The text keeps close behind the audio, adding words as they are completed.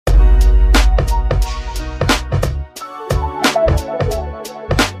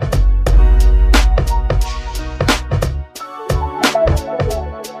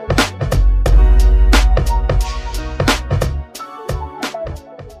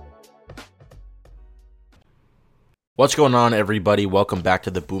What's going on, everybody? Welcome back to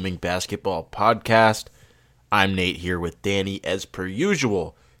the Booming Basketball Podcast. I'm Nate here with Danny, as per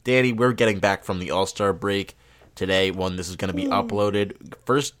usual. Danny, we're getting back from the All-Star break today. This is going to be uploaded.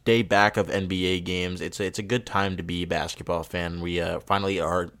 First day back of NBA games. It's a good time to be a basketball fan. We finally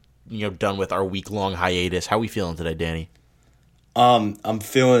are done with our week-long hiatus. How are we feeling today, Danny? I'm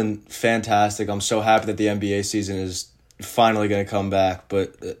feeling fantastic. I'm so happy that the NBA season is finally going to come back.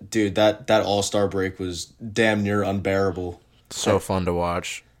 But, dude, that All-Star break was damn near unbearable. So fun to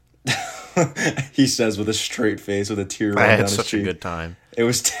watch. He says with a straight face, with a tear I running had down his such cheek. a good time. It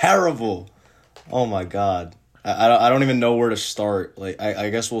was terrible. Oh, my God. I don't even know where to start. I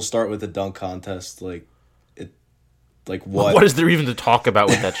guess we'll start with the dunk contest. What? What is there even to talk about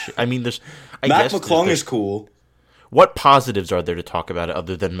with that shit? I mean, Mac McClung is cool. What positives are there to talk about it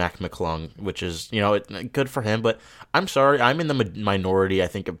other than Mac McClung, which is, good for him. But I'm sorry, I'm in the minority, I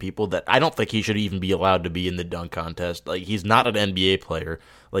think, of people that I don't think he should even be allowed to be in the dunk contest. Like, he's not an NBA player.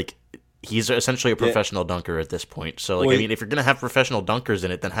 Like, he's essentially a professional dunker at this point. So, if you're going to have professional dunkers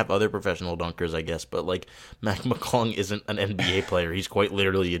in it, then have other professional dunkers, I guess. But, Mac McClung isn't an NBA player. He's quite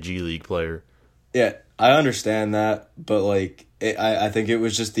literally a G League player. Yeah, I understand that. But, I think it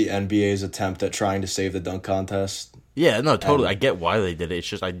was just the NBA's attempt at trying to save the dunk contest. Yeah, no, totally. I get why they did it. It's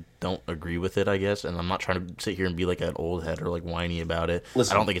just I don't agree with it, I guess. And I'm not trying to sit here and be like an old head or whiny about it.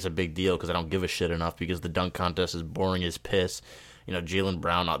 Listen, I don't think it's a big deal because I don't give a shit enough because the dunk contest is boring as piss. Jaylen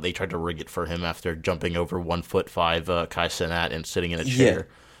Brown, they tried to rig it for him after jumping over 1'5" Kai Cenat and sitting in a chair.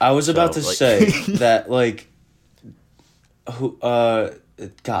 Yeah, I was about to say that,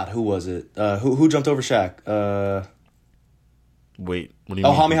 who was it? Who jumped over Shaq? Wait, what do you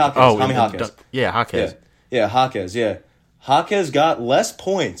mean? Jaime Jaquez. Jaime Jaquez. Jaquez. Yeah, Jaquez, yeah. Jaquez got less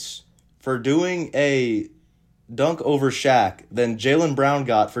points for doing a dunk over Shaq than Jaylen Brown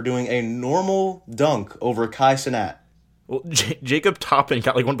got for doing a normal dunk over Kai Cenat. Well, Jacob Toppin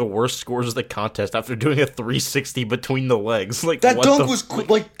got one of the worst scores of the contest after doing a 360 between the legs. That dunk was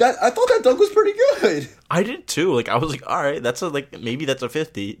that. I thought that dunk was pretty good. I did too. I was all right, that's maybe that's a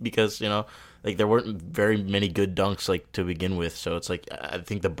 50 because there weren't very many good dunks to begin with. So it's I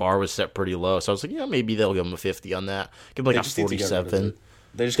think the bar was set pretty low. So I was maybe they'll give him a 50 on that. Give him a 47.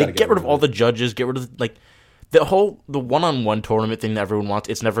 They just got to get rid of all the judges. Get rid of the one-on-one tournament thing that everyone wants.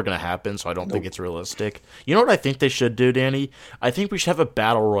 It's never going to happen, so I don't think it's realistic. You know what I think they should do, Danny? I think we should have a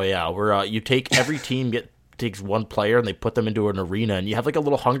battle royale where you take every team takes one player and they put them into an arena, and you have a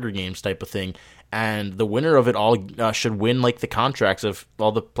little Hunger Games type of thing, and the winner of it all should win the contracts of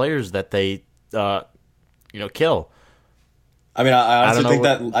all the players that they kill. I mean, I honestly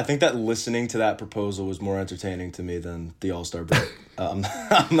think that listening to that proposal was more entertaining to me than the All-Star break. I'm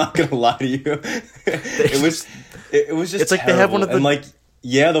not gonna lie to you. It was just it's terrible. They have one of the the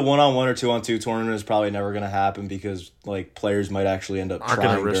 1-on-1 or 2-on-2 tournament is probably never gonna happen because players might actually end up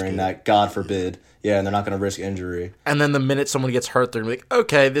trying during that. God forbid. Yeah, and they're not gonna risk injury. And then the minute someone gets hurt, they're gonna be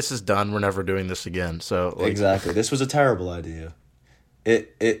okay, this is done. We're never doing this again. So exactly, this was a terrible idea. The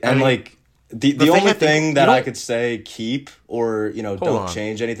only thing that I could say keep or don't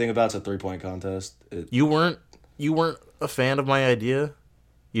change anything about is a 3-point contest. You weren't a fan of my idea?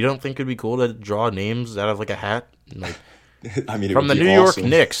 You don't think it'd be cool to draw names out of a hat? I mean, from the New York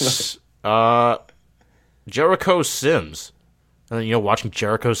Knicks, Jericho Sims, and then watching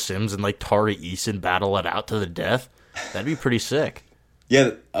Jericho Sims and Tari Eason battle it out to the death. That'd be pretty sick.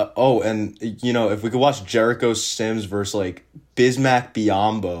 Yeah. And if we could watch Jericho Sims versus Bismack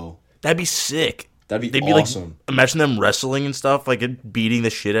Biyombo. That'd be sick. They'd be awesome. Imagine them wrestling and stuff, beating the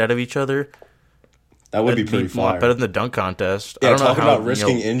shit out of each other. That would be pretty fire. A lot better than the dunk contest. Yeah, talking about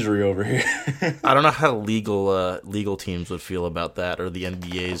risking injury over here. I don't know how legal teams would feel about that, or the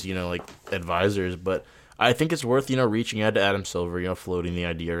NBA's, advisors, but I think it's worth, reaching out to Adam Silver, floating the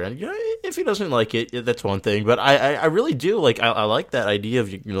idea around. If he doesn't like it, that's one thing. But I really do I like that idea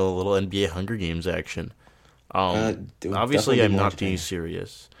of a little NBA Hunger Games action. Obviously, I'm not being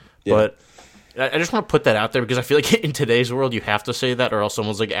serious. Yeah. But I just want to put that out there because I feel in today's world you have to say that, or else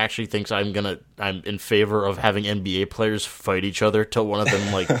someone's actually thinks I'm in favor of having NBA players fight each other till one of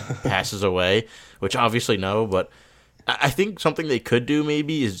them passes away, which obviously no. But I think something they could do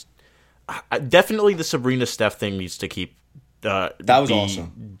maybe is definitely the Sabrina Steph thing needs to keep that was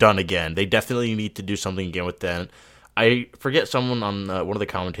awesome done again. They definitely need to do something again with that. I forget someone on one of the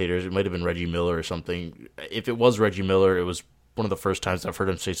commentators. It might have been Reggie Miller or something. If it was Reggie Miller, it was one of the first times I've heard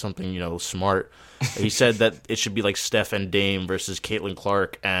him say something, smart. He said that it should be Steph and Dame versus Caitlin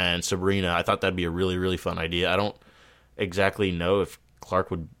Clark and Sabrina. I thought that'd be a really, really fun idea. I don't exactly know if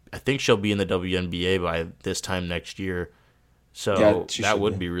Clark would. I think she'll be in the WNBA by this time next year. So that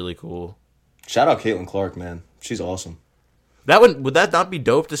would be really cool. Shout out Caitlin Clark, man. She's awesome. Would that not be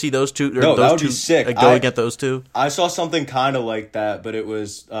dope to see those two? No, that would be sick. Going at those two. I saw something kind of like that, but it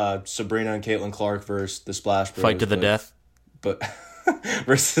was Sabrina and Caitlin Clark versus the Splash Bros. Fight to the death. But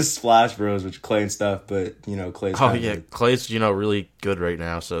versus Splash Bros, which Clay and stuff. But Clay's. Clay's really good right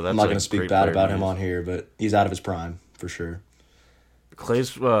now. So that's I'm not going to speak bad about him on here, but he's out of his prime for sure.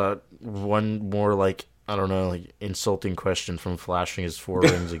 Clay's one more I don't know, insulting question from flashing his 4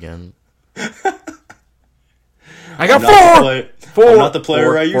 rings again. I got four. I'm not the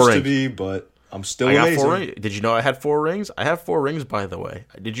player I used to be, but I'm still amazing. Got 4 rings. Did you know I had 4 rings? I have 4 rings, by the way.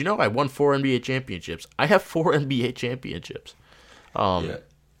 Did you know I won 4 NBA championships? I have 4 NBA championships.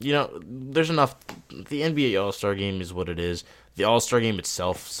 There's enough. The NBA All-Star Game is what it is. The All-Star Game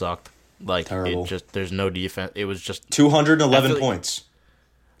itself sucked. Terrible. There's no defense. It was just 211 points.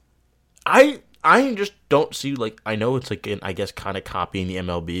 I just don't see, I know it's I guess kind of copying the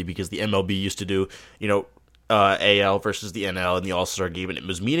MLB, because the MLB used to do, AL versus the NL in the All-Star Game, and it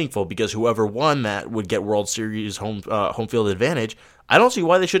was meaningful because whoever won that would get World Series home field advantage. I don't see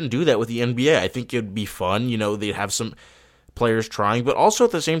why they shouldn't do that with the NBA. I think it'd be fun. They'd have some players trying, but also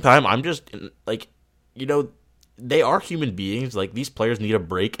at the same time, I'm just they are human beings. These players need a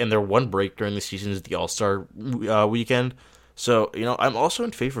break, and their one break during the season is the All-Star weekend. So, I'm also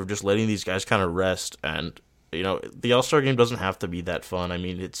in favor of just letting these guys kind of rest. And, the All-Star Game doesn't have to be that fun. I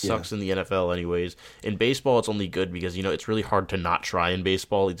mean, it sucks in the NFL anyways. In baseball, it's only good because, it's really hard to not try in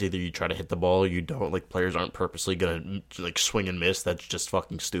baseball. It's either you try to hit the ball or you don't. Players aren't purposely going to, swing and miss. That's just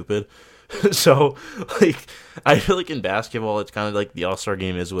fucking stupid. So, I feel like in basketball, it's kind of the All-Star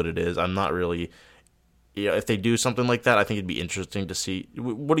Game is what it is. I'm not really... if they do something like that, I think it'd be interesting to see.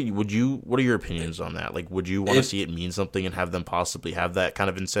 What are your opinions on that? Would you want to see it mean something and have them possibly have that kind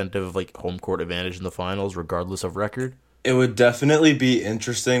of incentive of home court advantage in the finals, regardless of record? It would definitely be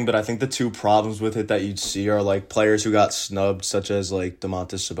interesting, but I think the two problems with it that you'd see are players who got snubbed, such as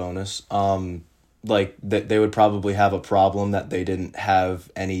Domantas Sabonis. They would probably have a problem that they didn't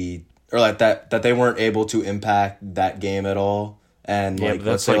have any, or that they weren't able to impact that game at all. And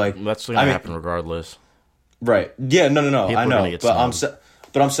that's gonna happen regardless. Right. Yeah, no. People I know. But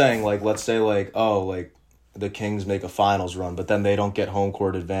I'm saying let's say the Kings make a finals run, but then they don't get home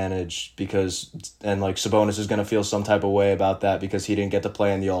court advantage because Sabonis is going to feel some type of way about that because he didn't get to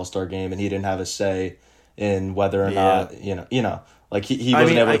play in the All-Star Game and he didn't have a say in whether or not, he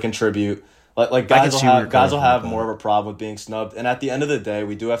wasn't able to contribute. Guys will have more of a problem with being snubbed. And at the end of the day,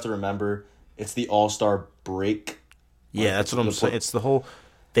 we do have to remember it's the All-Star break. Yeah, that's what I'm saying. It's the whole...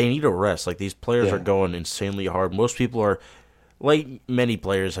 They need a rest. These players are going insanely hard. Most people are, many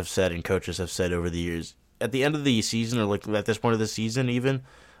players have said and coaches have said over the years, at the end of the season or at this point of the season even,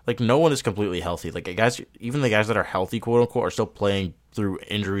 no one is completely healthy. Even the guys that are healthy, quote unquote, are still playing through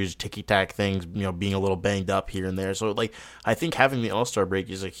injuries, ticky-tack things, being a little banged up here and there. So, I think having the All-Star break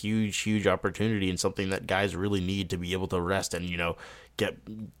is a huge, huge opportunity and something that guys really need to be able to rest and,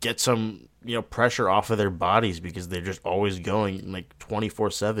 get some, pressure off of their bodies because they're just always going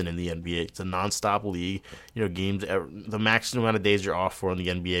 24/7 in the NBA. It's a nonstop league. Games, the maximum amount of days you're off for in the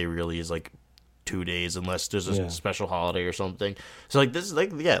NBA really is 2 days unless there's a special holiday or something. So this is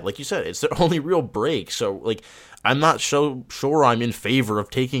like you said, it's their only real break. So I'm not so sure I'm in favor of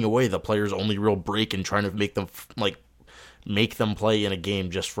taking away the player's only real break and trying to make them play in a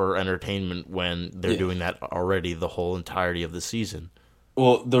game just for entertainment when they're doing that already the whole entirety of the season.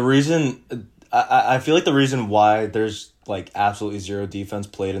 Well, the reason I feel the reason why there's absolutely zero defense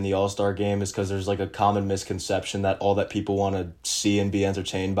played in the All-Star Game is because there's a common misconception that all that people want to see and be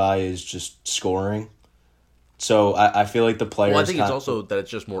entertained by is just scoring. So I feel the players... Well, I think it's also that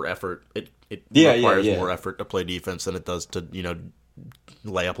it's just more effort. It requires more effort to play defense than it does to,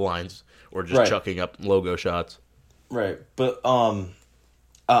 lay up lines or just chucking up logo shots. Right. But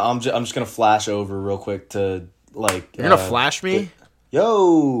I'm just going to flash over real quick to You're going to flash me? There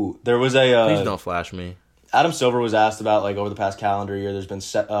was a... Please don't flash me. Adam Silver was asked about, over the past calendar year, there's been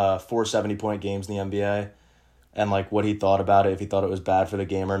 4 70-point games in the NBA, and, what he thought about it, if he thought it was bad for the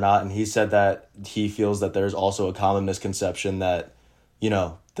game or not. And he said that he feels that there's also a common misconception that,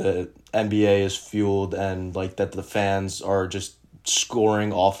 the NBA is fueled and, that the fans are just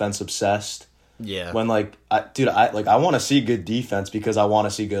scoring offense obsessed. Yeah. When, I want to see good defense because I want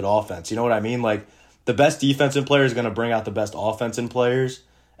to see good offense. You know what I mean? The best defensive player is going to bring out the best offensive players.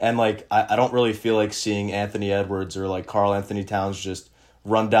 And, I don't really feel like seeing Anthony Edwards or, Karl Anthony Towns just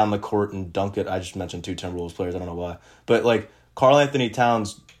run down the court and dunk it. I just mentioned 2 Timberwolves players. I don't know why. But, Karl Anthony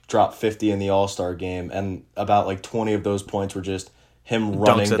Towns dropped 50 in the All-Star game, and about, 20 of those points were just him Dunks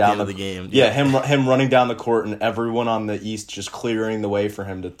running at down the end of the game. Yeah, him running down the court and everyone on the East just clearing the way for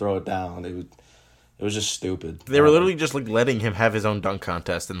him to throw it down. It was just stupid. They were literally just like letting him have his own dunk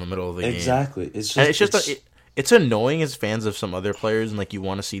contest in the middle of the game. Exactly. It's It's annoying as fans of some other players, and like you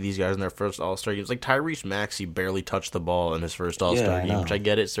want to see these guys in their first All-Star games. Like Tyrese Maxey barely touched the ball in his first All-Star game, which I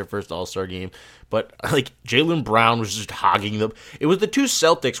get it's their first All-Star game, but like Jaylen Brown was just hogging them. It was the two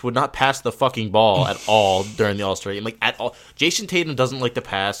Celtics would not pass the fucking ball at all during the All-Star game, like at all. Jason Tatum doesn't like to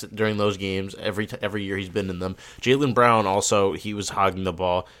pass during those games every year he's been in them. Jaylen Brown also, he was hogging the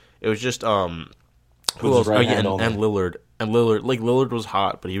ball. It was just who else? And Lillard. And Lillard was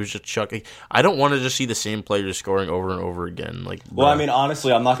hot, but he was just chucking. I don't want to just see the same player just scoring over and over again. Well, I mean,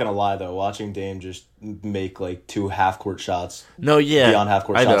 honestly, I'm not gonna lie though. Watching Dame just make like 2 half-court shots, beyond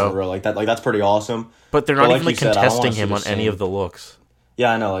half-court shots in a row, like that's pretty awesome. But they're not even like contesting him on any of the looks.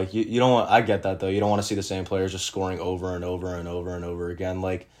 Yeah, I know. Like you don't want. I get that though. You don't want to see the same players just scoring over and over and over and over again.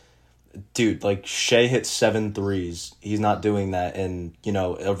 Like, dude, like Shea hit 7 threes. He's not doing that in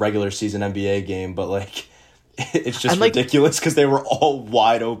a regular season NBA game, but like. It's just ridiculous because they were all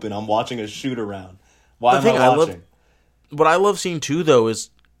wide open. I'm watching a shoot around. Why am I watching? What I love seeing too, though, is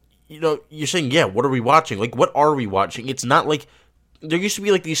you're saying, yeah, what are we watching? Like, what are we watching? It's not like there used to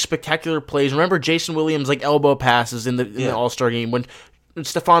be like these spectacular plays. Remember Jason Williams like elbow passes in the All-Star game when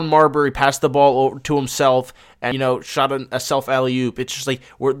Stephon Marbury passed the ball over to himself and shot a self alley-oop. It's just like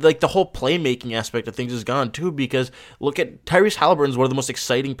we're like the whole playmaking aspect of things is gone too, because look at Tyrese Halliburton's one of the most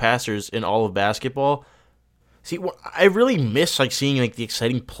exciting passers in all of basketball. See, I really miss like seeing like the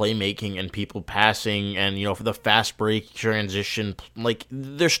exciting playmaking and people passing and for the fast break transition. Like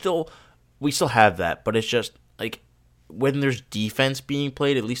we still have that, but it's just like when there's defense being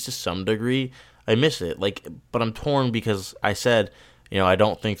played, at least to some degree, I miss it. Like, but I'm torn because I said I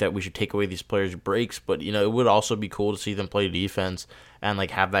don't think that we should take away these players' breaks, but it would also be cool to see them play defense and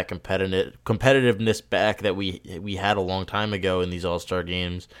like have that competitiveness back that we had a long time ago in these All-Star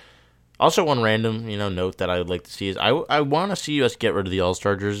games. Also, one random, note that I would like to see is I want to see us get rid of the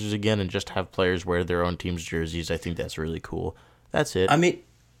All-Star jerseys again and just have players wear their own team's jerseys. I think that's really cool. That's it. I mean,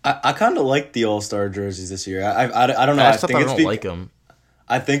 I kind of like the All-Star jerseys this year. I don't know. I don't like them.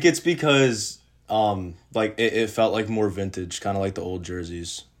 I think it's because like it felt like more vintage, kind of like the old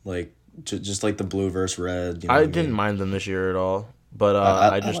jerseys, like just like the blue versus red. I didn't mind them this year at all, but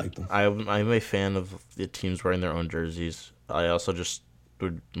I like them. I'm a fan of the teams wearing their own jerseys. I also just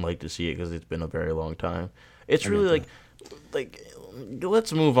would like to see it because it's been a very long time. It's really like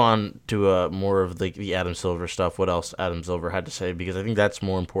let's move on to more of the Adam Silver stuff. What else Adam Silver had to say, because I think that's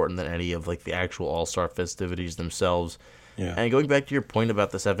more important than any of like the actual All-Star festivities themselves. Yeah. And going back to your point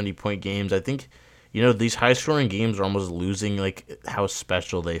about the 70-point games, I think these high-scoring games are almost losing like how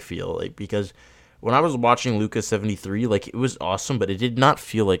special they feel. Like, because when I was watching Luka 73, like it was awesome, but it did not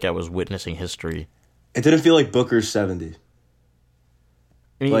feel like I was witnessing history. It didn't feel like Booker's 70.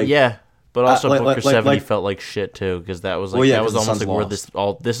 I mean, yeah, but also Booker 70 felt like shit too, because that was like that was almost like where this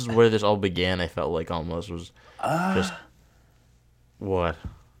is where this all began. I felt like almost was just what.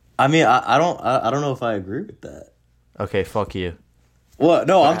 I mean, I don't know if I agree with that. Okay, fuck you. What?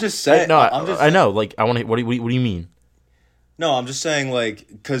 No, I'm just saying. I know. Like, I want to. What do you mean? No, I'm just saying, like,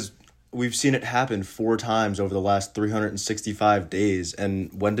 because we've seen it happen 4 times over the last 365 days, and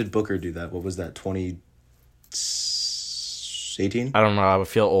when did Booker do that? What was that? 2018? I don't know. I would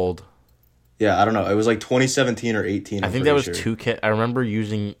feel old. Yeah, I don't know. It was like 2017 or 18. I think that was 2K. I remember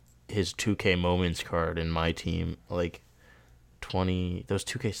using his 2K moments card in my team, like. That was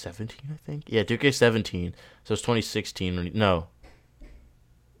 2K17, I think. Yeah, 2K17. So it's 2016. No,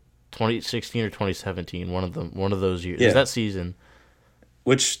 2016 or 2017. One of those years. Yeah. That season,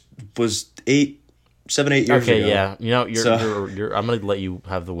 which was 8 years ago. Okay, yeah. You're. I'm gonna let you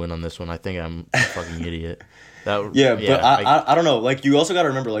have the win on this one. I think I'm a fucking idiot. But I don't know. Like, you also got to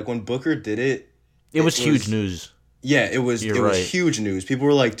remember, like, when Booker did it, it was huge news. Yeah, it was. It was huge news. People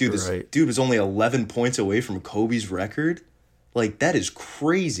were like, "Dude, this dude was only 11 points away from Kobe's record." Like, that is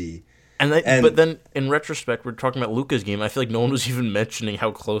crazy. But then, in retrospect, we're talking about Luka's game. I feel like no one was even mentioning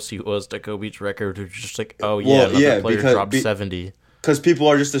how close he was to Kobe's record. It was just like, oh, yeah, another player dropped 70. Because people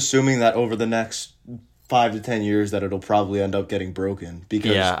are just assuming that over the next 5 to 10 years that it'll probably end up getting broken.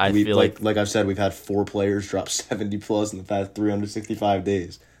 Because, I feel like I've said, we've had 4 players drop 70-plus in the past 365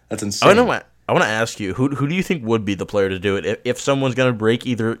 days. That's insane. I want to ask you, who do you think would be the player to do it? If someone's going to break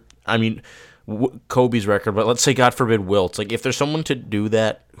either, Kobe's record, but let's say, God forbid, Wilt's. Like, if there's someone to do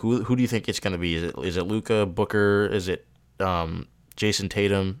that, who do you think it's going to be? Is it Luka, Booker? Is it Jason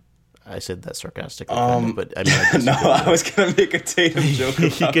Tatum? I said that sarcastically, kind of, but I mean, no, I was gonna make a Tatum joke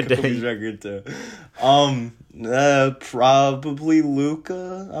about Kobe's record too. Probably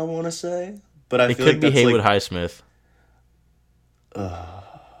Luka, I want to say, but I feel like could be that's Haywood like Highsmith.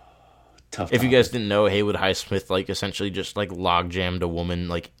 Tough. If you guys didn't know, Haywood Highsmith like essentially just like log jammed a woman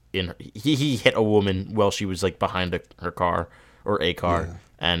like he hit a woman while she was like behind her car or a car. Yeah.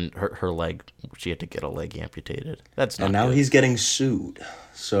 And her leg, she had to get a leg amputated. That's not. And now good. He's getting sued.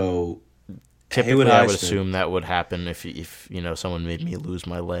 So typically, I would assume that would happen if someone made me lose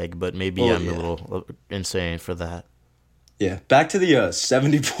my leg, but maybe I'm a little insane for that. Yeah, back to the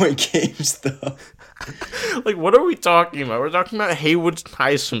 70-point games though. Like, what are we talking about? We're talking about Haywood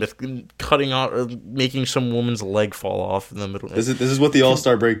Highsmith cutting out or making some woman's leg fall off in the middle. This is what the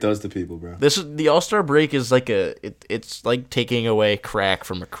All-Star break does to people, bro. The All-Star break is like it's like taking away crack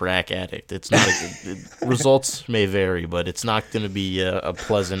from a crack addict. It's not results may vary, but it's not going to be a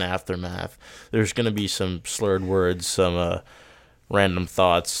pleasant aftermath. There's going to be some slurred words, some random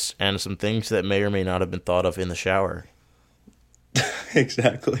thoughts, and some things that may or may not have been thought of in the shower.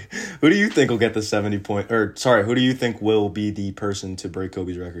 Exactly. Who do you think will get the 70-point? Who do you think will be the person to break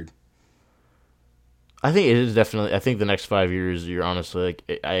Kobe's record? I think it is definitely. I think the next 5 years, you're honestly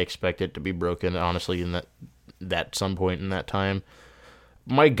like I expect it to be broken. Honestly, in that some point in that time,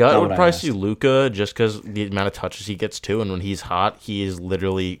 my gut would probably see Luka just because the amount of touches he gets too, and when he's hot, he is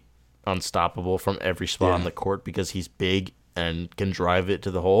literally unstoppable from every spot on the court because he's big and can drive it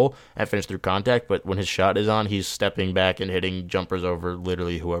to the hole and finish through contact, but when his shot is on, he's stepping back and hitting jumpers over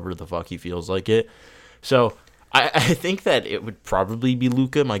literally whoever the fuck he feels like it. So I think that it would probably be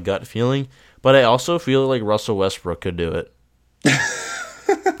Luka, my gut feeling, but I also feel like Russell Westbrook could do it.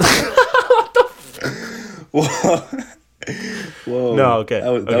 What the Whoa. No, okay.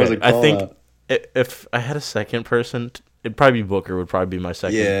 That was a call I think out. If I had a second person, it'd probably be Booker would probably be my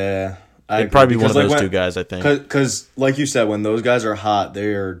second. Yeah. It'd probably be one of those two guys, I think. Because, like you said, when those guys are hot,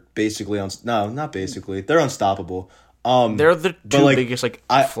 they're basically not basically. They're unstoppable. They're the two biggest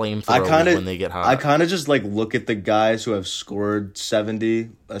flamethrowers when they get hot. I kind of just look at the guys who have scored 70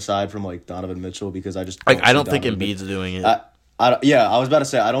 aside from Donovan Mitchell because I just I don't think Embiid's doing it. I was about to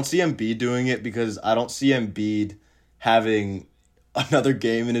say I don't see Embiid doing it because I don't see Embiid having another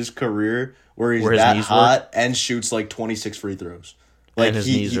game in his career where he's that hot and shoots 26 free throws. And his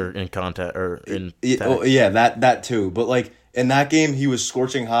knees are in contact or in. That too. But in that game, he was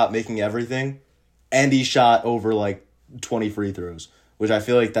scorching hot, making everything, and he shot over 20 free throws, which I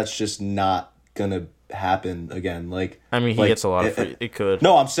feel like that's just not gonna happen again. He gets a lot of free. It could.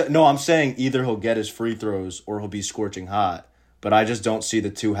 No, I'm saying either he'll get his free throws or he'll be scorching hot. But I just don't see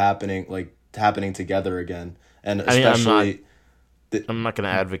the two happening together again. And especially. I'm not going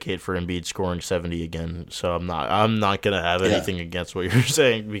to advocate for Embiid scoring 70 again, so I'm not going to have anything against what you're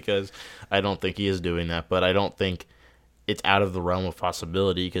saying because I don't think he is doing that, but I don't think it's out of the realm of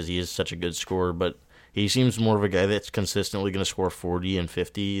possibility because he is such a good scorer, but he seems more of a guy that's consistently going to score 40 and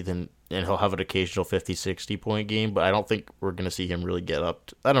 50 and he'll have an occasional 50, 60-point game, but I don't think we're going to see him really get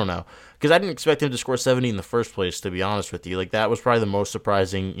up. I don't know, because I didn't expect him to score 70 in the first place, to be honest with you. That was probably the most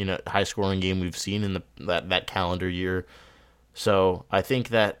surprising, high-scoring game we've seen in that calendar year. So I think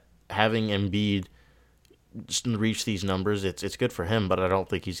that having Embiid reach these numbers, it's good for him, but I don't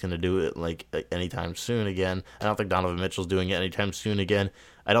think he's going to do it anytime soon again. I don't think Donovan Mitchell's doing it anytime soon again.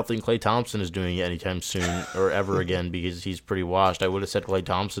 I don't think Klay Thompson is doing it anytime soon or ever again because he's pretty washed. I would have said Klay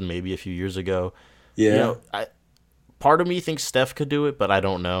Thompson maybe a few years ago. Yeah. Part of me thinks Steph could do it, but I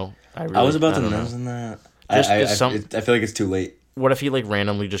don't know. I was about to mention that. I feel like it's too late. What if he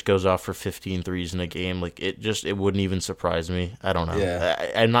randomly just goes off for 15 threes in a game? It wouldn't even surprise me. I don't know.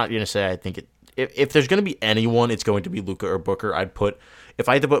 Yeah. I'm not gonna say I think it. If there's gonna be anyone, it's going to be Luka or Booker. If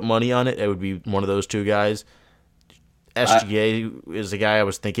I had to put money on it, it would be one of those two guys. SGA is the guy I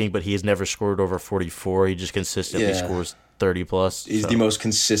was thinking, but he has never scored over 44. He just consistently scores 30 plus. He's the most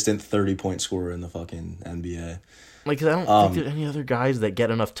consistent 30-point scorer in the fucking NBA. I don't think there's any other guys that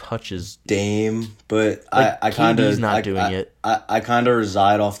get enough touches. Dame, but I kind of... He's not doing it. I kind of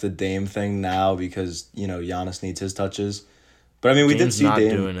reside off the Dame thing now because, Giannis needs his touches. But, we did see Dame...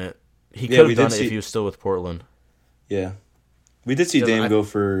 Dame's not doing it. He could have done it if he was still with Portland. Yeah. We did see Dame go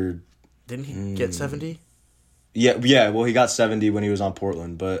for... Didn't he get 70? Yeah. Well, he got 70 when he was on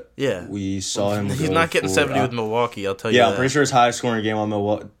Portland, but we saw him He's not getting 70 with Milwaukee, I'll tell you that. Yeah, I'm pretty sure his highest scoring game on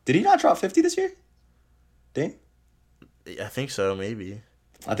Milwaukee... Did he not drop 50 this year? Dame? I think so, maybe.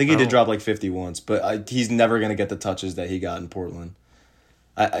 I think he did drop 50 once, but he's never going to get the touches that he got in Portland.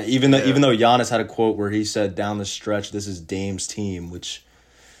 Even though Giannis had a quote where he said, down the stretch, this is Dame's team, which...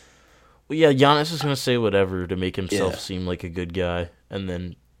 Well, yeah, Giannis is going to say whatever to make himself seem like a good guy, and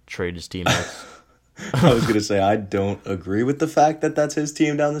then trade his teammates. I was gonna say I don't agree with the fact that that's his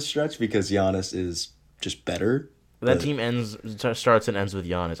team down the stretch because Giannis is just better. That team starts and ends with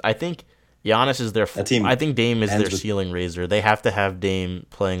Giannis. I think Giannis is their. I think Dame is their ceiling raiser. They have to have Dame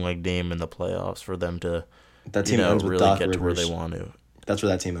playing like Dame in the playoffs for them to. That team ends with really Doc get Rivers. to where they want to. That's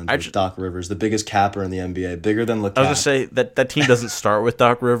where that team ends with Doc Rivers, the biggest capper in the NBA, bigger than LeCap. I was gonna say that team doesn't start with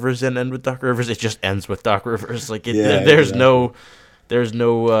Doc Rivers and end with Doc Rivers. It just ends with Doc Rivers. Like there's no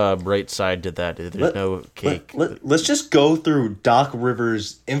bright side to that. There's no cake. Let's just go through Doc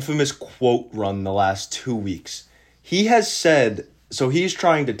Rivers' infamous quote run the last 2 weeks. He has said, so he's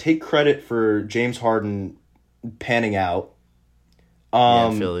trying to take credit for James Harden panning out.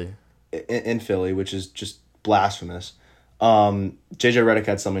 In Philly. In Philly, which is just blasphemous. JJ Redick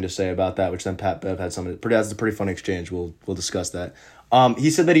had something to say about that, which then Pat Bev had something. That's a pretty funny exchange. We'll discuss that. He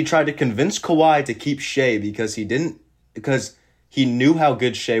said that he tried to convince Kawhi to keep Shea because he knew how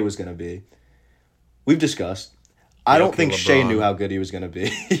good Shea was going to be. We've discussed. I don't think LeBron. Shea knew how good he was going to be.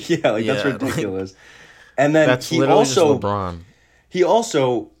 That's ridiculous. And then that's literally just LeBron. He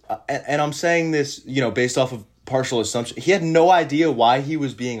also, and I'm saying this, based off of partial assumption, he had no idea why he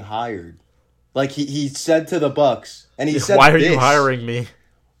was being hired. Like he said to the Bucks, and he said, "Why are you hiring me?"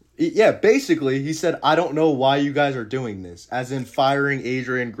 Yeah, basically, he said, "I don't know why you guys are doing this," as in firing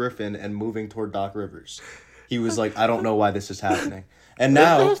Adrian Griffin and moving toward Doc Rivers. He was like, "I don't know why this is happening." And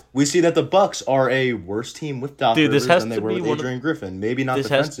now we see that the Bucks are a worse team with Doc Rivers than they were with Adrian Griffin. Maybe not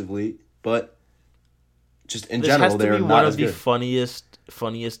defensively, but just in general, they're not as good. This has to be one of the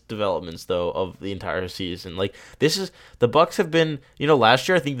funniest developments though of the entire season. Like the Bucks have been, last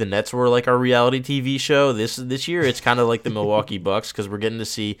year I think the Nets were like our reality TV show. This year it's kind of like the Milwaukee Bucks because we're getting to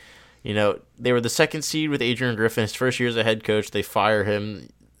see, they were the second seed with Adrian Griffin. His first year as a head coach, they fire him.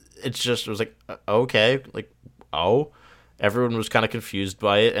 It was like okay, like everyone was kind of confused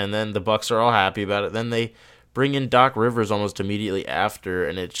by it, and then the Bucks are all happy about it. Then they bring in Doc Rivers almost immediately after,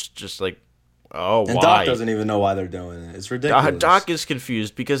 and it's just like. Oh, and why? Doc doesn't even know why they're doing it. It's ridiculous. Doc is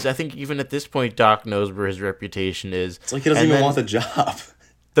confused because I think even at this point, Doc knows where his reputation is. It's like he doesn't even want the job.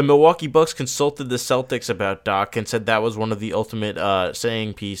 The Milwaukee Bucks consulted the Celtics about Doc and said that was one of the ultimate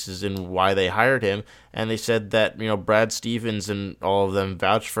saying pieces in why they hired him. And they said that, Brad Stevens and all of them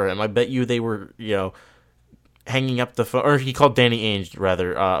vouched for him. I bet you they were, hanging up the phone. Or he called Danny Ainge,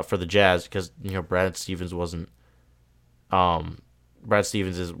 rather, for the Jazz because, Brad Stevens wasn't... Brad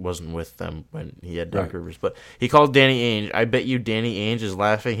Stevens wasn't with them when he had Doc Rivers, but he called Danny Ainge. I bet you Danny Ainge is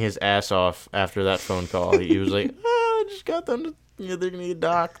laughing his ass off after that phone call. He was like, I just got them to, they're going to need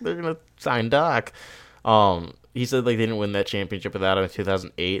Doc. They're going to sign Doc. He said they didn't win that championship without him in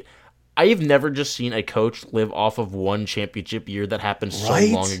 2008. I've never just seen a coach live off of one championship year that happened so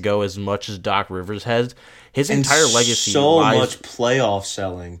long ago as much as Doc Rivers has. His entire legacy much playoff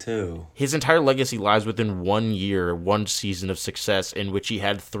selling too. His entire legacy lies within 1 year, one season of success in which he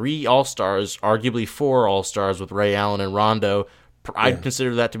had 3 All-Stars, arguably 4 All-Stars with Ray Allen and Rondo. I'd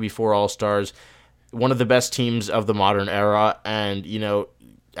consider that to be 4 All-Stars. One of the best teams of the modern era, and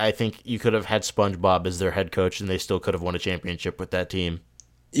I think you could have had SpongeBob as their head coach, and they still could have won a championship with that team.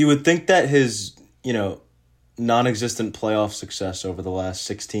 You would think that his, non-existent playoff success over the last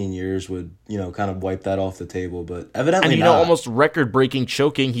 16 years would, kind of wipe that off the table, but evidently not. Almost record-breaking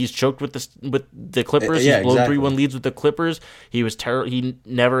choking. He's choked with the Clippers. He's blown 3-1 leads with the Clippers. He was He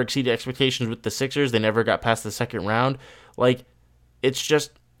never exceeded expectations with the Sixers. They never got past the second round. Like, it's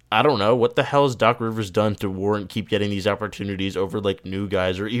just... I don't know. What the hell has Doc Rivers done to warrant keep getting these opportunities over, new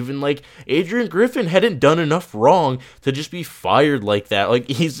guys? Or even, Adrian Griffin hadn't done enough wrong to just be fired like that.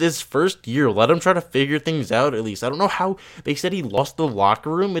 He's his first year. Let him try to figure things out at least. I don't know how they said he lost the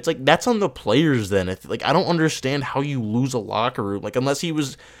locker room. It's that's on the players then. I don't understand how you lose a locker room. Unless he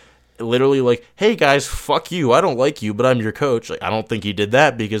was literally hey guys, fuck you, I don't like you, but I'm your coach. I don't think he did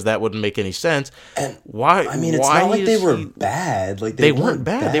that because that wouldn't make any sense. And why? I mean, it's not like they were bad. They weren't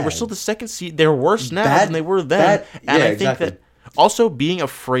bad. They were still the second seed. They're worse now than they were then. I think that also being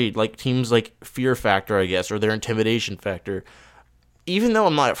afraid, teams fear factor, I guess, or their intimidation factor. Even though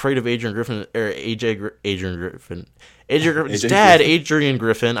I'm not afraid of Adrian Griffin's dad, Adrian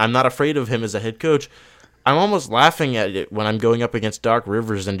Griffin, I'm not afraid of him as a head coach. I'm almost laughing at it when I'm going up against Doc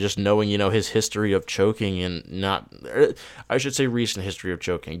Rivers and just knowing, his history of choking and I should say recent history of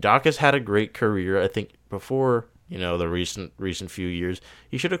choking. Doc has had a great career. I think before, the recent few years,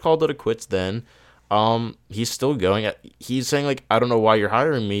 he should have called it a quits then. He's still going. He's saying, I don't know why you're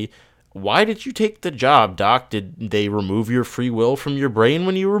hiring me. Why did you take the job, Doc? Did they remove your free will from your brain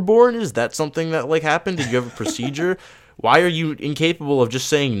when you were born? Is that something that, happened? Did you have a procedure? Why are you incapable of just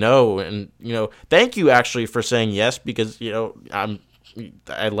saying no? And, thank you actually for saying yes because, I'm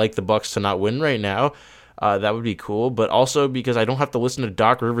I'd like the Bucks to not win right now. That would be cool, but also because I don't have to listen to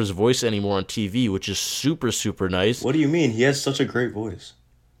Doc Rivers' voice anymore on TV, which is super, super nice. What do you mean? He has such a great voice.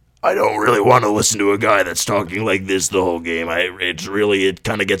 I don't really want to listen to a guy that's talking like this the whole game. It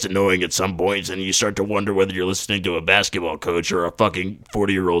kind of gets annoying at some points, and you start to wonder whether you're listening to a basketball coach or a fucking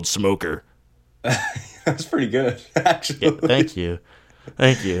 40-year-old smoker. That's pretally good, actually. Yeah,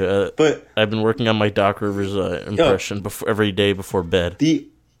 thank you. But I've been working on my Doc Rivers impression every day before bed.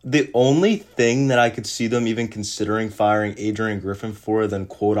 The only thing that I could see them even considering firing Adrian Griffin for than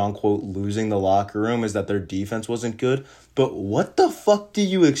quote-unquote losing the locker room is that their defense wasn't good. But what the fuck do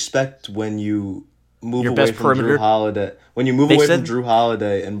you expect when you move away from Drew Holiday? When you move away from Drew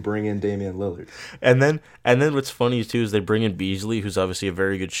Holiday and bring in Damian Lillard. And then what's funny too is they bring in Beasley, who's obviously a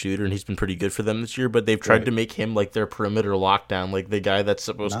very good shooter, and he's been pretty good for them this year. But they've tried to make him like their perimeter lockdown, like the guy that's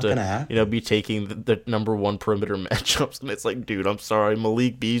supposed to be taking the number one perimeter matchups. And it's like, dude, I'm sorry,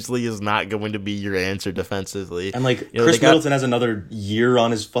 Malik Beasley is not going to be your answer defensively. And Chris Middleton has another year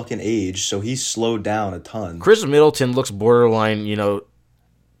on his fucking age, so he's slowed down a ton. Chris Middleton looks borderline,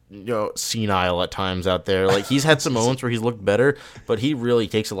 senile at times out there. Like, he's had some moments where he's looked better, but he really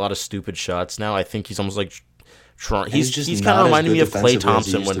takes a lot of stupid shots now. I think he's almost like he's kind of reminding me of Klay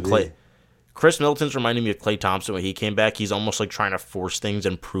Thompson when Chris Middleton's reminding me of Klay Thompson when he came back. He's almost like trying to force things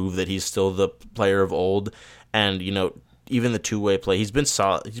and prove that he's still the player of old. And even the two-way play, he's been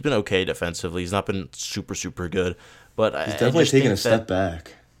solid. He's been okay defensively. He's not been super, super good, but he's definitely taken a step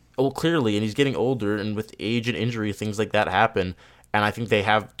back. Well, clearly, and he's getting older, and with age and injury, things like that happen. And I think they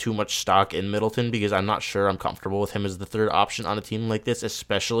have too much stock in Middleton because I'm not sure I'm comfortable with him as the third option on a team like this,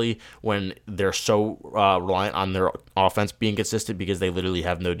 especially when they're so reliant on their offense being consistent because they literally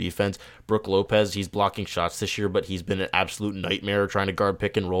have no defense. Brook Lopez, he's blocking shots this year, but he's been an absolute nightmare trying to guard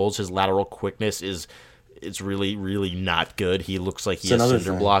pick and rolls. His lateral quickness it's really, really not good. He looks like he has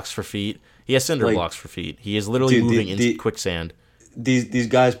cinder blocks for feet. He has cinder blocks for feet. He is literally moving in quicksand. These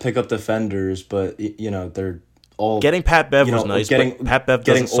guys pick up defenders, but they're all getting Pat Bev was nice. But Pat Bev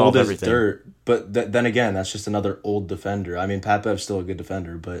doesn't solve everything. Dirt, but then again, that's just another old defender. I mean, Pat Bev's still a good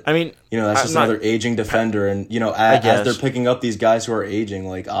defender, but that's just another aging defender. And as they're picking up these guys who are aging,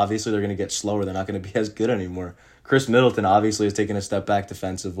 like obviously they're going to get slower. They're not going to be as good anymore. Chris Middleton obviously has taken a step back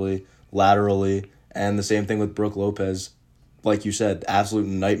defensively, laterally, and the same thing with Brook Lopez. Like you said, absolute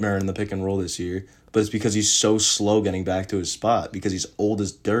nightmare in the pick and roll this year. But it's because he's so slow getting back to his spot because he's old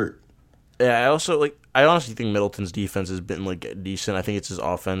as dirt. Yeah, I honestly think Middleton's defense has been decent. I think it's his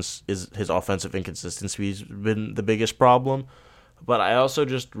offensive inconsistency has been the biggest problem. But I also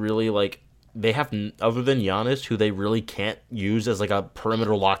just really they have, other than Giannis, who they really can't use as a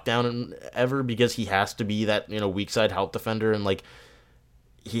perimeter lockdown ever because he has to be that weak side help defender and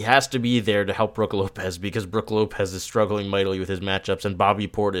he has to be there to help Brook Lopez because Brook Lopez is struggling mightily with his matchups, and Bobby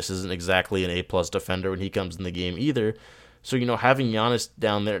Portis isn't exactly an A+ defender when he comes in the game either. So, having Giannis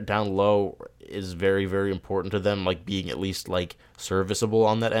down low is very, very important to them, being at least, serviceable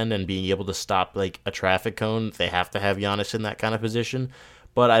on that end and being able to stop, a traffic cone. They have to have Giannis in that kind of position.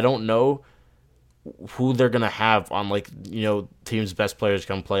 But I don't know who they're going to have on, team's best players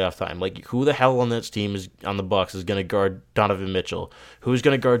come playoff time. Who the hell on this team on the Bucks is going to guard Donovan Mitchell? Who's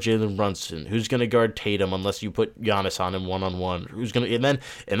going to guard Jalen Brunson? Who's going to guard Tatum unless you put Giannis on him one-on-one?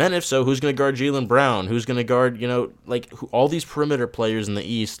 And then if so, who's going to guard Jaylen Brown? Who's going to guard, all these perimeter players in the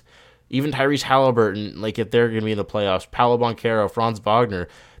East, even Tyrese Halliburton, if they're going to be in the playoffs, Paolo Banchero, Franz Wagner,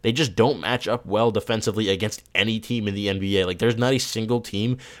 they just don't match up well defensively against any team in the NBA. There's not a single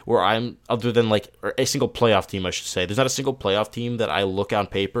team where other than or a single playoff team, I should say. There's not a single playoff team that I look on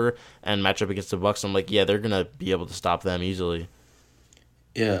paper and match up against the Bucks. I'm yeah, they're going to be able to stop them easily.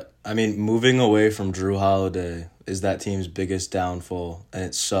 Yeah, I mean, moving away from Drew Holiday is that team's biggest downfall, and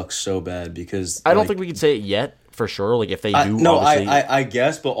it sucks so bad because I don't think we can say it yet. For sure, if they do, I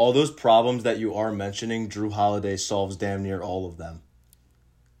guess, but all those problems that you are mentioning, Drew Holiday solves damn near all of them.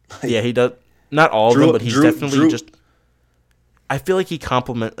 Yeah, he does. Not all of them, but he's definitely just. I feel like he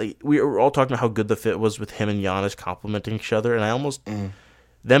we were all talking about how good the fit was with him and Giannis complementing each other, and I almost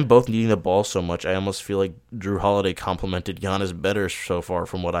them both needing the ball so much. I almost feel like Drew Holiday complemented Giannis better so far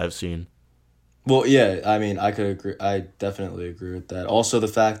from what I've seen. Well, yeah, I mean, I could agree. I definitely agree with that. Also, the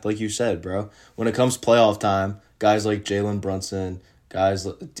fact, like you said, bro, when it comes playoff time, guys like Jalen Brunson, guys,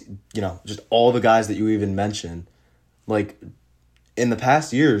 just all the guys that you even mentioned, in the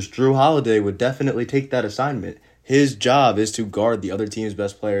past years, Drew Holiday would definitely take that assignment. His job is to guard the other team's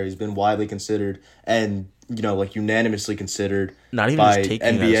best player. He's been widely considered and, unanimously considered not even by just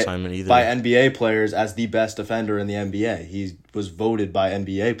taking that assignment either. By NBA players as the best defender in the NBA. He was voted by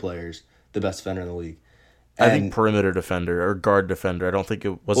NBA players the best defender in the league. I think perimeter defender or guard defender. I don't think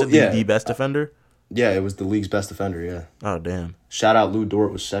it was the best defender. Yeah, it was the league's best defender. Yeah. Oh damn! Shout out Lou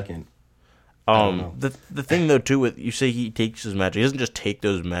Dort was second. The thing though too with you say he takes his match. He doesn't just take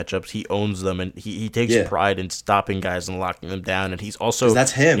those matchups. He owns them and he takes pride in stopping guys and locking them down. And he's also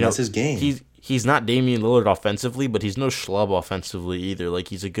that's him. That's his game. He's not Damian Lillard offensively, but he's no schlub offensively either. Like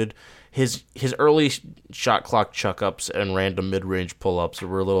he's a good his early shot clock chuck ups and random mid range pull ups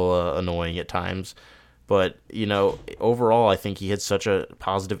were a little annoying at times. But, overall, I think he had such a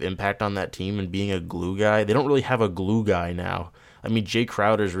positive impact on that team and being a glue guy. They don't really have a glue guy now. I mean, Jay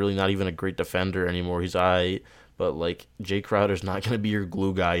Crowder's really not even a great defender anymore. He's but, Jay Crowder's not going to be your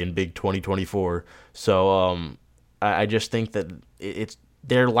glue guy in big 2024. So, I just think that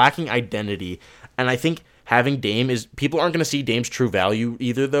they're lacking identity. And I think having Dame people aren't going to see Dame's true value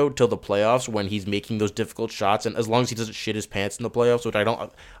either, though, till the playoffs when he's making those difficult shots. And as long as he doesn't shit his pants in the playoffs, which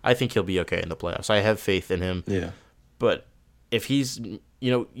I think he'll be okay in the playoffs. I have faith in him. Yeah. But if he's,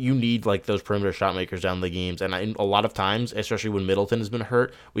 you need those perimeter shot makers down the games. And a lot of times, especially when Middleton has been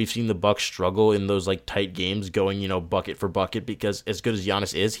hurt, we've seen the Bucks struggle in those tight games going, bucket for bucket, because as good as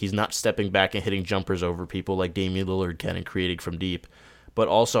Giannis is, he's not stepping back and hitting jumpers over people like Damian Lillard can and creating from deep. But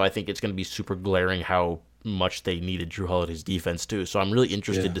also, I think it's going to be super glaring how much they needed Drew Holiday's defense too. So I'm really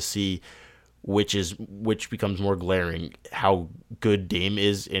interested to see which becomes more glaring, how good Dame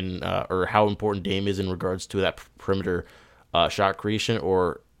is or how important Dame is in regards to that perimeter shot creation,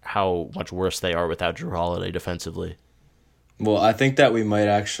 or how much worse they are without Drew Holiday defensively. Well, I think that we might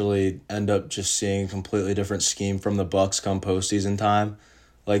actually end up just seeing a completely different scheme from the Bucks come postseason time.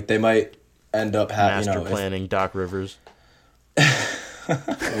 They might end up having master planning Doc Rivers.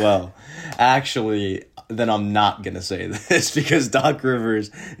 Well, actually, then I'm not going to say this because Doc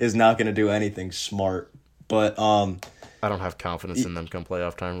Rivers is not going to do anything smart. But I don't have confidence in them come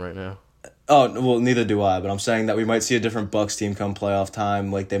playoff time right now. Oh, well, neither do I. But I'm saying that we might see a different Bucks team come playoff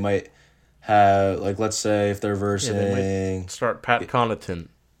time. They might have, let's say if they're versing. They might start Pat Connaughton.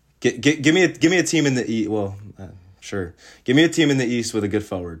 Give me a team in the East. Well, sure. Give me a team in the East with a good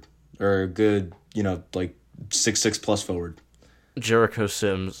forward or a good 6'6" plus forward. Jericho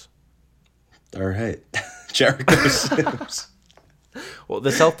Sims. All right. Jericho Sims. Well, the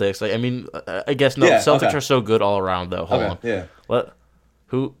Celtics. I guess no. Yeah, Celtics are so good all around, though. Hold on. Yeah.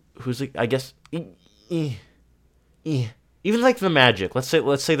 Who's I guess. Even the Magic. Let's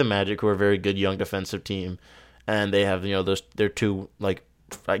say the Magic, who are a very good young defensive team, and they have they're two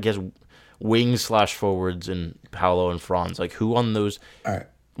I guess wings / forwards in Paolo and Franz. Who on those? All right.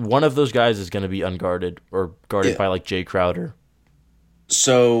 One of those guys is going to be unguarded or guarded by Jay Crowder.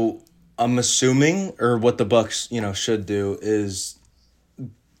 So I'm assuming, or what the Bucks, should do is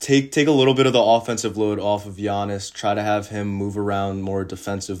take a little bit of the offensive load off of Giannis, try to have him move around more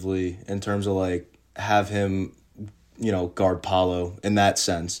defensively in terms of have him, guard Paolo in that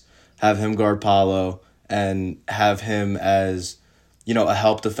sense. Have him guard Paolo and have him as, a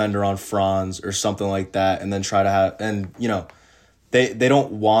help defender on Franz or something like that, and then try to have they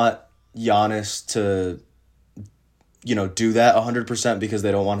don't want Giannis to do that 100% because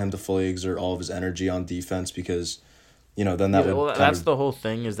they don't want him to fully exert all of his energy on defense because, then that would... Well, that's the whole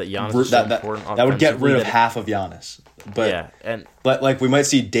thing is that Giannis is so important. That would get rid of half of Giannis. But we might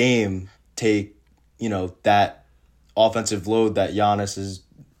see Dame take, that offensive load that Giannis is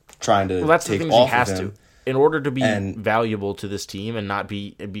trying to take off of him. In order to be valuable to this team and not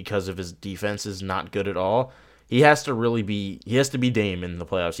be because of his defense is not good at all, he has to be Dame in the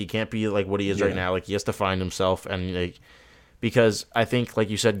playoffs. He can't be what he is right now. He has to find himself and because I think, like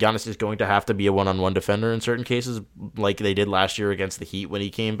you said, Giannis is going to have to be a one-on-one defender in certain cases, like they did last year against the Heat when he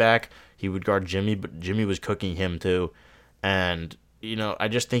came back. He would guard Jimmy, but Jimmy was cooking him too. And, I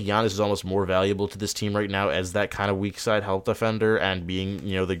just think Giannis is almost more valuable to this team right now as that kind of weak side help defender and being,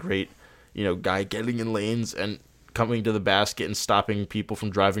 the great, guy getting in lanes and coming to the basket and stopping people from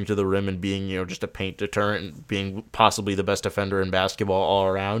driving to the rim and being, just a paint deterrent and being possibly the best defender in basketball all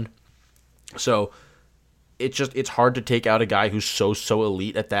around. So it's hard to take out a guy who's so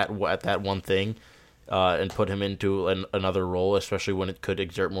elite at that one thing and put him into another role, especially when it could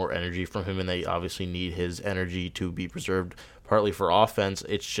exert more energy from him, and they obviously need his energy to be preserved partly for offense.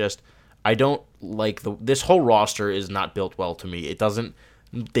 It's just I don't like this whole roster is not built well to me.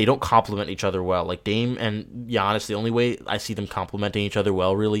 They don't complement each other well. Dame and Giannis, the only way I see them complementing each other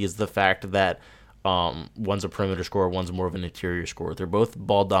well really is the fact that one's a perimeter scorer, one's more of an interior scorer. They're both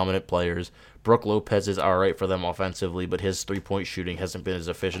ball-dominant players. Brook Lopez is all right for them offensively, but his three-point shooting hasn't been as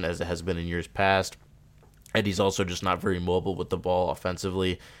efficient as it has been in years past. And he's also just not very mobile with the ball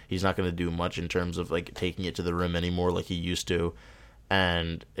offensively. He's not going to do much in terms of taking it to the rim anymore like he used to.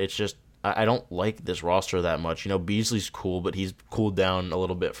 And it's just I don't like this roster that much. Beasley's cool, but he's cooled down a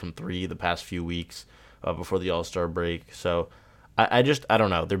little bit from 3 the past few weeks before the All-Star break. So I don't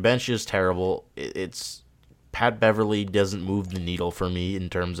know. Their bench is terrible. It's Pat Beverly doesn't move the needle for me in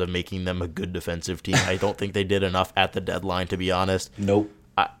terms of making them a good defensive team. I don't think they did enough at the deadline, to be honest. Nope.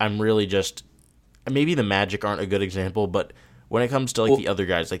 I'm really just maybe the Magic aren't a good example, but when it comes to the other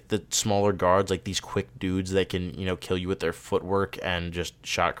guys, like the smaller guards, like these quick dudes that can kill you with their footwork and just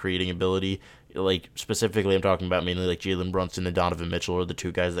shot creating ability. Like specifically, I'm talking about mainly like Jalen Brunson and Donovan Mitchell are the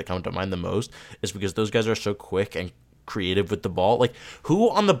two guys that come to mind the most. Is because those guys are so quick and creative with the ball. Like, who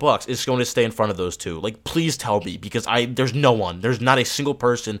on the Bucks is going to stay in front of those two? Like, please tell me, because there's no one. There's not a single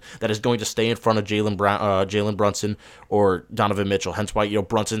person that is going to stay in front of Jalen Brunson or Donovan Mitchell. Hence why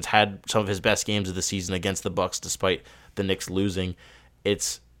Brunson's had some of his best games of the season against the Bucks, despite the Knicks losing.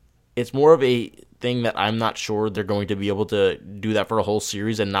 It's more of a thing that I'm not sure they're going to be able to do that for a whole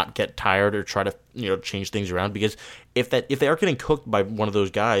series and not get tired or try to change things around, because if they are getting cooked by one of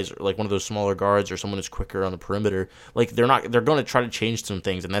those guys, or like one of those smaller guards or someone who's quicker on the perimeter, like they're going to try to change some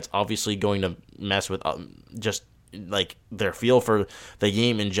things, and that's obviously going to mess with just like their feel for the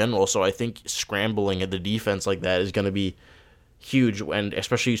game in general. So I think scrambling at the defense like that is going to be huge, and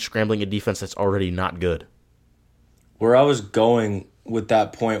especially scrambling a defense that's already not good. Where I was going with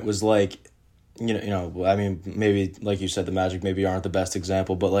that point was like, I mean, maybe like you said, the Magic maybe aren't the best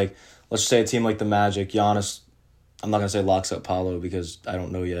example, but like, let's just say a team like the Magic, Giannis, I'm not going to say locks up Paolo because I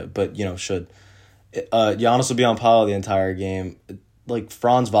don't know yet, but, should. Giannis will be on Paolo the entire game. Like,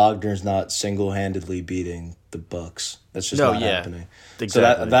 Franz Wagner's not single-handedly beating the Bucks. That's just not happening.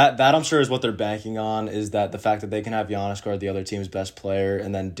 Exactly. So that I'm sure is what they're banking on, is that the fact that they can have Giannis guard the other team's best player,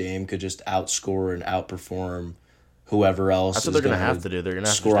 and then Dame could just outscore and outperform whoever else. That's what they're going to have to do. They're going to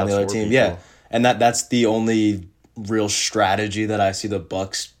have score to on the other team. People. Yeah, and that's the only real strategy that I see the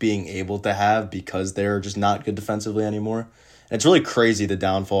Bucks being able to have, because they're just not good defensively anymore. And it's really crazy, the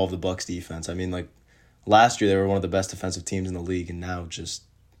downfall of the Bucks defense. I mean, like, last year they were one of the best defensive teams in the league, and now just...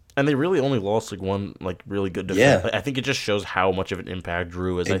 And they really only lost like one like really good defense. Yeah. I think it just shows how much of an impact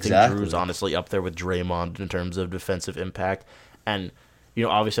Drew is. Exactly. I think Drew's honestly up there with Draymond in terms of defensive impact. And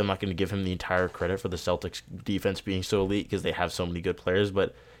obviously I'm not going to give him the entire credit for the Celtics defense being so elite, because they have so many good players,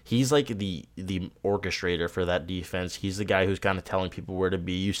 but he's like the orchestrator for that defense. He's the guy who's kind of telling people where to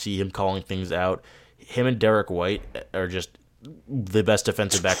be. You see him calling things out. Him and Derek White are just the best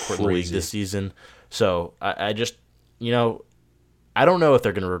defensive backcourt in the league this season. So I just, I don't know if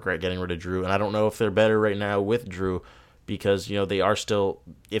they're going to regret getting rid of Drew, and I don't know if they're better right now with Drew, because, they are still,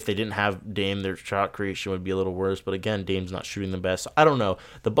 if they didn't have Dame, their shot creation would be a little worse. But again, Dame's not shooting the best. I don't know.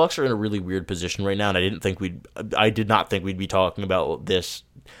 The Bucks are in a really weird position right now, and I did not think we'd be talking about this.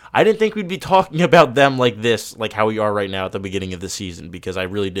 I didn't think we'd be talking about them like this, like how we are right now at the beginning of the season, because I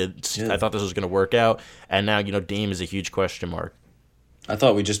really did. Yeah. I thought this was going to work out, and now, Dame is a huge question mark. I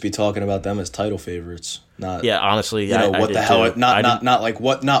thought we'd just be talking about them as title favorites, not. Yeah, honestly, what the hell? What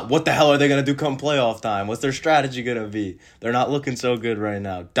the hell are they gonna do come playoff time? What's their strategy gonna be? They're not looking so good right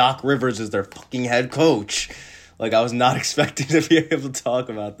now. Doc Rivers is their fucking head coach. Like, I was not expecting to be able to talk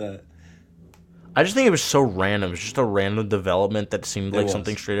about that. I just think it was so random. It was just a random development that seemed like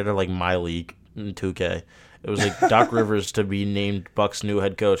something straight out of like my league in 2K. It was like Doc Rivers to be named Bucks' new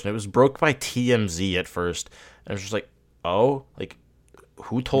head coach, and it was broke by TMZ at first. And it was just like, oh, like.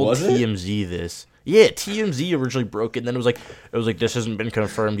 Who told TMZ this? Yeah, TMZ originally broke it, and then it was like this hasn't been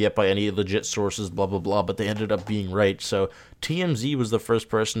confirmed yet by any legit sources, blah blah blah. But they ended up being right. So TMZ was the first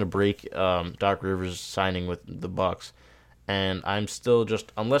person to break Doc Rivers signing with the Bucks, and I'm still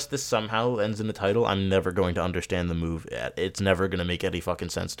just, unless this somehow ends in the title, I'm never going to understand the move. It's never going to make any fucking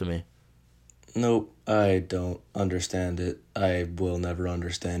sense to me. Nope, I don't understand it. I will never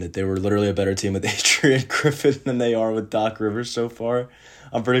understand it. They were literally a better team with Adrian Griffin than they are with Doc Rivers so far.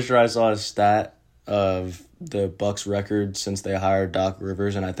 I'm pretty sure I saw a stat of the Bucks record since they hired Doc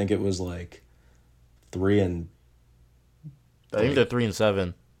Rivers, and I think it was like 3-3. I think they're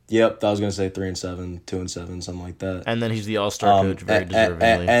 3-7. Yep, I was gonna say 3-7, 2-7, something like that. And then he's the All-Star coach, very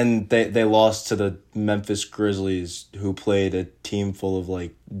deservingly. And they lost to the Memphis Grizzlies, who played a team full of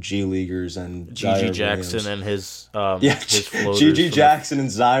like G Leaguers and Gigi Jackson and his floaters. Gigi Jackson and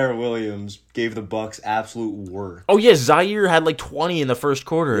Zaire Williams gave the Bucks absolute work. Oh yeah, Zaire had like 20 in the first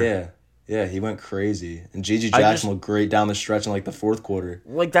quarter. Yeah, he went crazy, and Gigi Jackson looked great down the stretch in like the fourth quarter.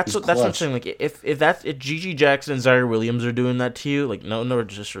 Like that's what I'm saying. Like if Gigi Jackson and Zaire Williams are doing that to you, like no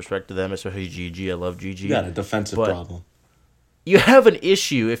disrespect to them, especially Gigi. I love Gigi. You got a defensive problem. you have an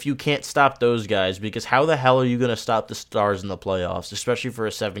issue if you can't stop those guys, because how the hell are you going to stop the Stars in the playoffs, especially for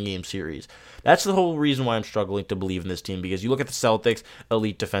a 7-game series? That's the whole reason why I'm struggling to believe in this team, because you look at the Celtics,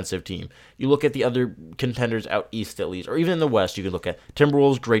 elite defensive team. You look at the other contenders out east at least, or even in the West, you can look at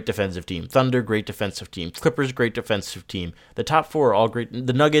Timberwolves, great defensive team. Thunder, great defensive team. Clippers, great defensive team. The top four are all great.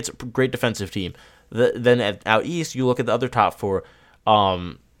 The Nuggets, great defensive team. Then out east, you look at the other top four.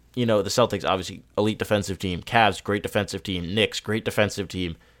 The Celtics, obviously, elite defensive team. Cavs, great defensive team. Knicks, great defensive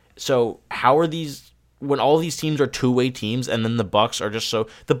team. So how are these, when all these teams are two-way teams, and then the Bucks are just so...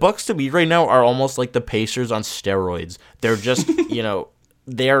 The Bucks, to me, right now, are almost like the Pacers on steroids. They're just,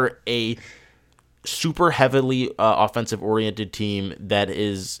 they're a super heavily offensive-oriented team that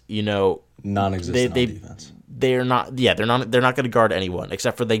is, non-existent on defense. They're not going to guard anyone,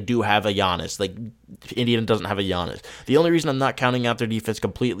 except for they do have a Giannis. Like, Indiana doesn't have a Giannis. The only reason I'm not counting out their defense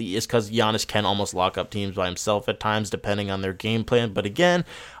completely is because Giannis can almost lock up teams by himself at times, depending on their game plan. But again,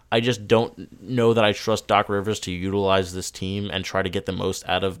 I just don't know that I trust Doc Rivers to utilize this team and try to get the most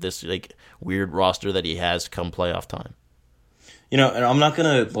out of this like weird roster that he has come playoff time. And I'm not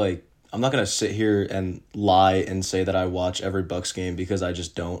gonna sit here and lie and say that I watch every Bucks game, because I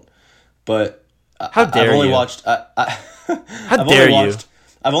just don't. But how dare I've only you? watched. How dare you?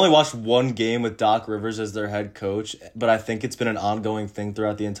 I've only watched one game with Doc Rivers as their head coach, but I think it's been an ongoing thing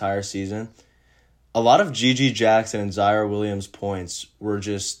throughout the entire season. A lot of Gigi Jackson and Zaire Williams points were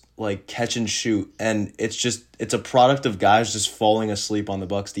just like catch and shoot, and it's a product of guys just falling asleep on the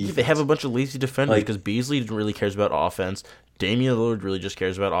Bucks defense. They have a bunch of lazy defenders because Beasley really cares about offense. Damian Lillard really just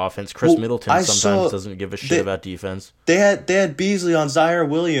cares about offense. Chris Middleton sometimes doesn't give a shit about defense. They had Beasley on Zaire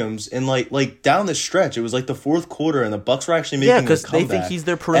Williams, and like down the stretch, it was like the fourth quarter, and the Bucks were actually making a comeback. Because they think he's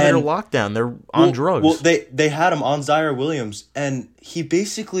their perimeter lockdown. They're on drugs. Well, they had him on Zaire Williams, and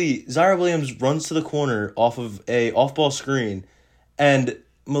Zaire Williams runs to the corner off of a off-ball screen, and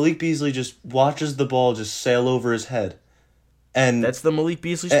Malik Beasley just watches the ball just sail over his head. And that's the Malik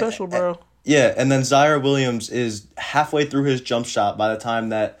Beasley special, bro. Yeah, and then Zaire Williams is halfway through his jump shot by the time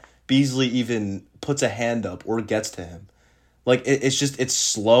that Beasley even puts a hand up or gets to him. Like, it's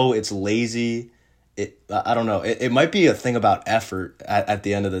slow, it's lazy. I don't know. It might be a thing about effort at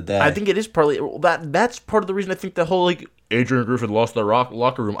the end of the day. I think it is partly that's part of the reason I think the whole like Adrian Griffin lost the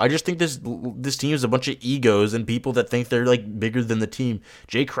locker room. I just think this team is a bunch of egos and people that think they're like bigger than the team.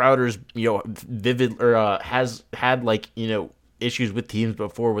 Jay Crowder's has had issues with teams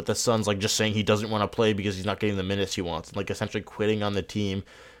before, with the Suns like just saying he doesn't want to play because he's not getting the minutes he wants, like essentially quitting on the team.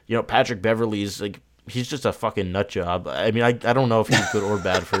 Patrick Beverley's like, he's just a fucking nut job. I mean, I don't know if he's good or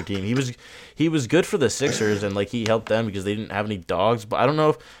bad for a team. He was good for the Sixers, and like he helped them because they didn't have any dogs. But I don't know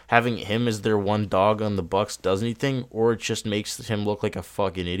if having him as their one dog on the Bucks does anything, or it just makes him look like a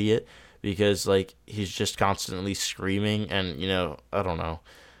fucking idiot because like he's just constantly screaming, and I don't know.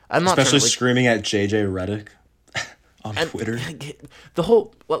 I'm not especially screaming at JJ Redick on Twitter.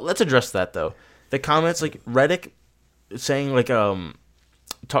 Let's address that though. The comments like Redick saying like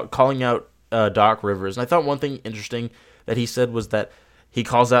calling out Doc Rivers, and I thought one thing interesting that he said was that he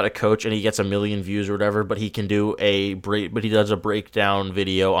calls out a coach and he gets 1 million views or whatever, but he does a breakdown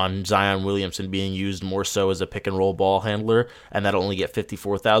video on Zion Williamson being used more so as a pick and roll ball handler, and that'll only get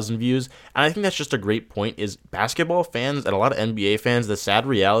 54,000 views. And I think that's just a great point. Is basketball fans and a lot of NBA fans, the sad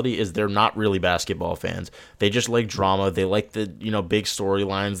reality is they're not really basketball fans. They just like drama. They like the big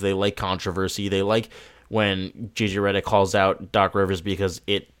storylines. They like controversy. They like when JJ Redick calls out Doc Rivers because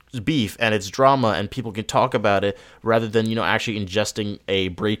it's beef and it's drama and people can talk about it, rather than actually ingesting a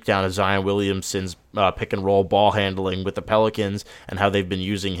breakdown of Zion Williamson's pick and roll ball handling with the Pelicans and how they've been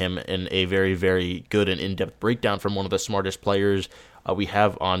using him in a very, very good and in-depth breakdown from one of the smartest players we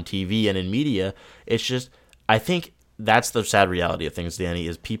have on TV and in media. It's just, I think that's the sad reality of things, Danny,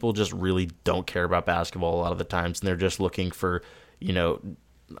 is people just really don't care about basketball a lot of the times, and they're just looking for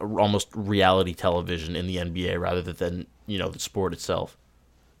almost reality television in the NBA rather than the sport itself.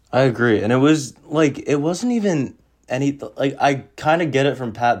 I agree, and it wasn't even any, like, I kind of get it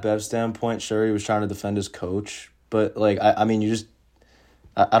from Pat Bev's standpoint. Sure, he was trying to defend his coach, but like, I mean, you just,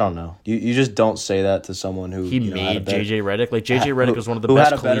 I don't know, you just don't say that to someone who made JJ Redick. Like JJ Redick was one of the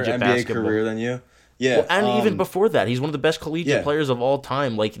best collegiate NBA basketball career than you. Yeah, well, and even before that, he's one of the best collegiate players of all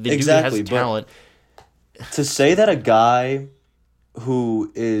time. Like the dude has talent. To say that a guy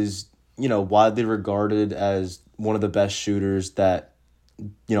who is widely regarded as one of the best shooters that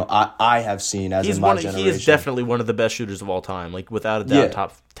I have seen as in my generation. He is definitely one of the best shooters of all time. Like, without a doubt,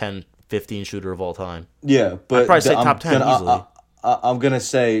 top 10, 15 shooter of all time. Yeah, but I'd probably say top 10 easily. I'm going to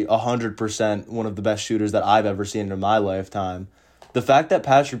say 100% one of the best shooters that I've ever seen in my lifetime. The fact that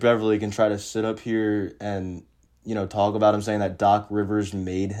Patrick Beverley can try to sit up here and talk about him saying that Doc Rivers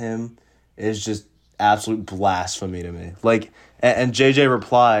made him is just absolute blasphemy to me. Like, and JJ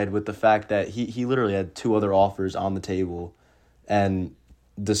replied with the fact that he literally had 2 other offers on the table and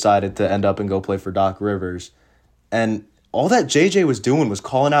decided to end up and go play for Doc Rivers. And all that JJ was doing was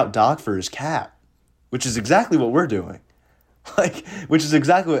calling out Doc for his cap, which is exactly what we're doing. Which is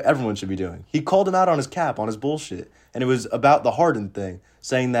exactly what everyone should be doing. He called him out on his cap, on his bullshit. And it was about the Harden thing,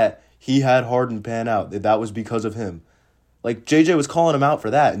 saying that he had Harden pan out. That was because of him. Like, JJ was calling him out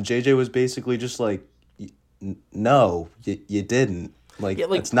for that. And JJ was basically just like, no, you didn't.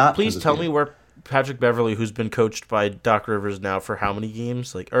 It's not. Please tell me where Patrick Beverley, who's been coached by Doc Rivers now for how many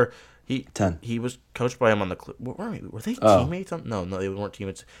games? 10. He was coached by him on the were they teammates? No, they weren't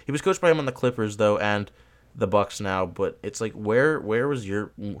teammates. He was coached by him on the Clippers though, and the Bucks now. But it's like,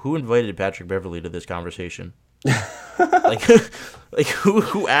 who invited Patrick Beverley to this conversation?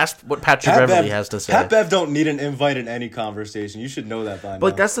 Who asked what Patrick Beverley has to say? Pat Bev don't need an invite in any conversation. You should know that by now.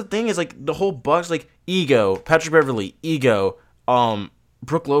 But that's the thing is, like, the whole Bucks, ego. Patrick Beverley, ego.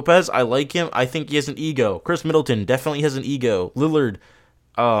 Brook Lopez, I like him. I think he has an ego. Chris Middleton definitely has an ego. Lillard,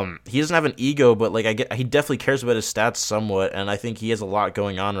 he doesn't have an ego, but he definitely cares about his stats somewhat, and I think he has a lot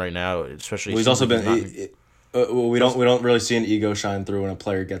going on right now, especially. Well, he's also been. We don't really see an ego shine through when a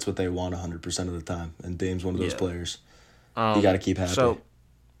player gets what they want 100% of the time, and Dame's one of those players. You got to keep happy. So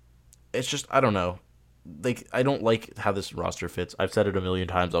it's just, I don't know. I don't like how this roster fits. I've said it a million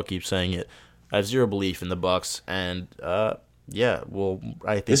times. I'll keep saying it. I have zero belief in the Bucks, and I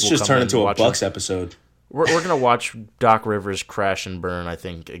think this just turned into a Bucks episode. We're gonna watch Doc Rivers crash and burn. I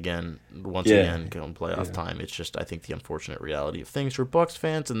think again come playoff time. It's just, I think, the unfortunate reality of things for Bucks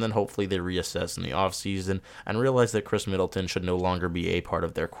fans, and then hopefully they reassess in the offseason and realize that Chris Middleton should no longer be a part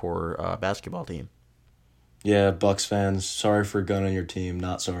of their core basketball team. Yeah, Bucks fans, sorry for gunning your team.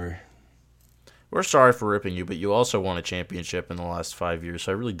 Not sorry. We're sorry for ripping you, but you also won a championship in the last 5 years,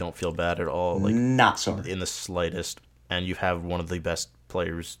 so I really don't feel bad at all. Not sorry in the slightest. And you have one of the best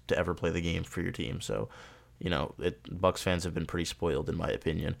players to ever play the game for your team. So, Bucks fans have been pretty spoiled, in my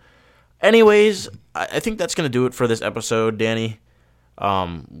opinion. Anyways, I think that's going to do it for this episode, Danny.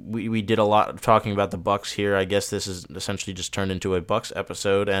 We did a lot of talking about the Bucks here. I guess this is essentially just turned into a Bucks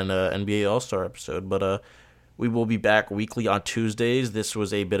episode and an NBA All-Star episode. But we will be back weekly on Tuesdays. This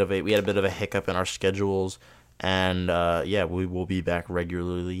was we had a bit of a hiccup in our schedules. And, we will be back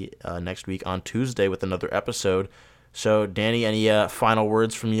regularly next week on Tuesday with another episode. So, Danny, any final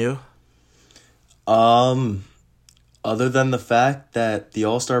words from you? Other than the fact that the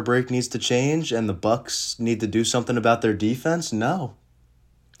All-Star break needs to change and the Bucks need to do something about their defense, no.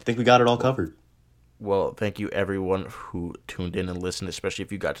 I think we got it all covered. Well, thank you, everyone who tuned in and listened, especially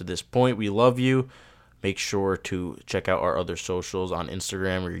if you got to this point. We love you. Make sure to check out our other socials on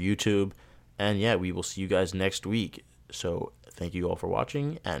Instagram or YouTube. And, we will see you guys next week. So, thank you all for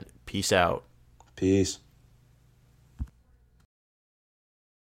watching, and peace out. Peace.